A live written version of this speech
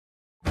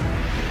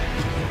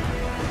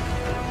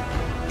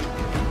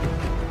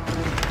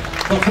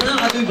But for now,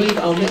 I do believe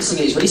our next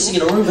singer is ready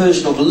singing her own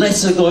version of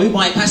Let Her Go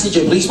by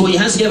Passenger. Please put your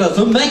hands together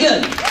for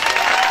Megan.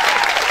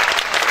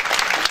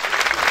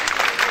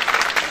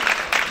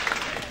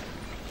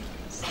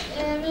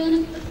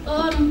 Staring at the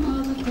bottom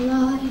of a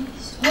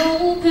glass,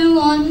 hoping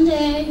one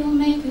day you'll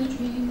make a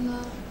dream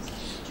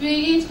last.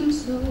 Dreams come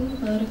slow,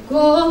 but it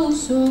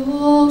goes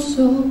so,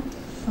 so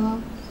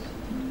fast.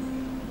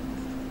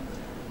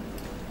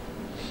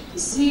 You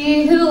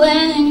see her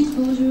when you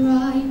close your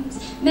eyes.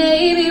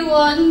 Maybe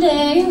one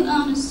day you'll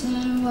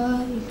understand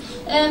why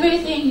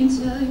everything you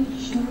touch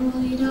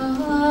surely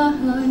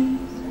dies.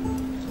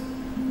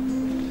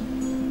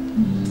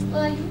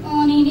 But you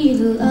only need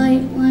the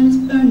light when it's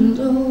burning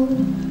low.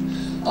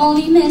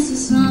 Only miss the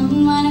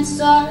sun when it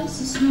starts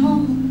to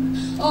snow.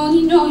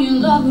 Only know you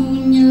love him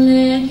when you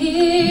let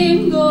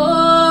him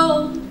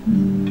go.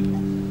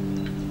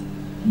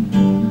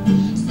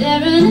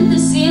 Staring at the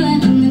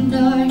ceiling in the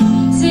dark,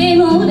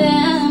 same old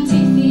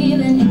empty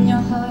feeling in your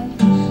heart.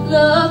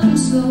 Love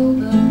comes slow,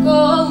 but it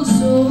goes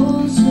so,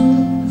 so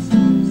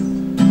fast.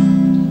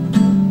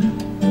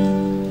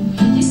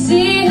 You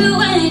see her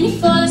when you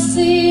fall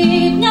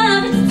asleep,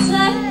 never to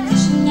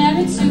touch,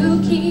 never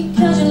to keep,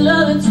 'cause you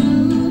love her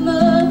too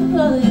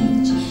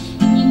much,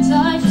 and you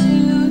dive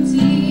too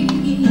deep.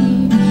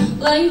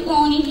 Well, you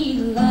only need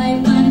the light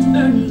when it's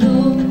burning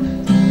low.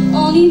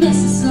 Only miss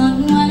the sun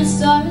when it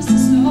starts to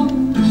snow.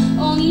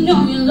 Only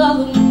know you love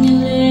him when you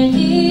let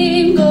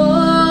him go.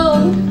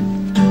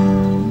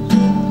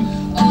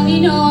 Only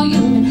know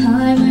you've been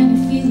high when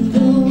you're feeling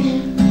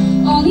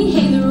low. Only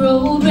hate the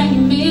road when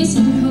you're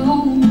missing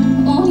home.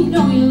 Only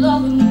know you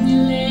love him when you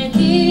let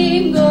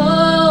him go.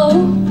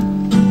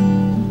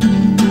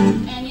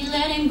 And you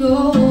let him go.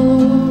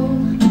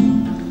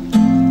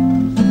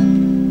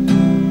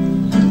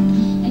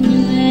 And you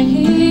let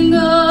him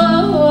go.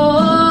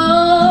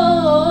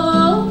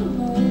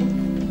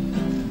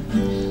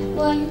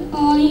 Well, you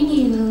only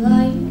need the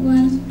light when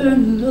it's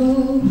burning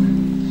low.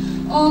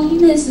 Only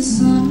miss the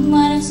sun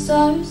when it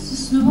starts to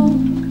snow.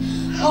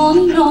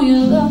 Only know you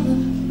love her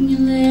when you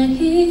let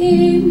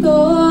him go.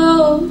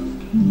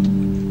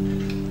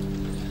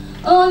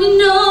 Only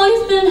know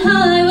you've been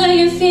high when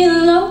you're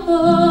feeling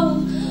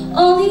low.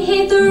 Only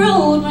hate the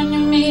road when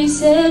you're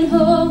missing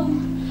home.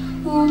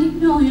 Only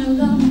know you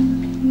love him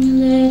when you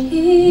let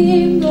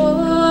him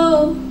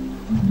go.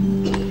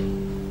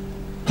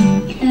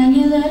 And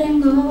you let him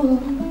go.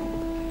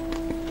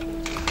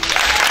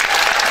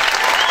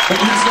 But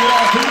that's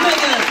all for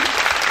Megan.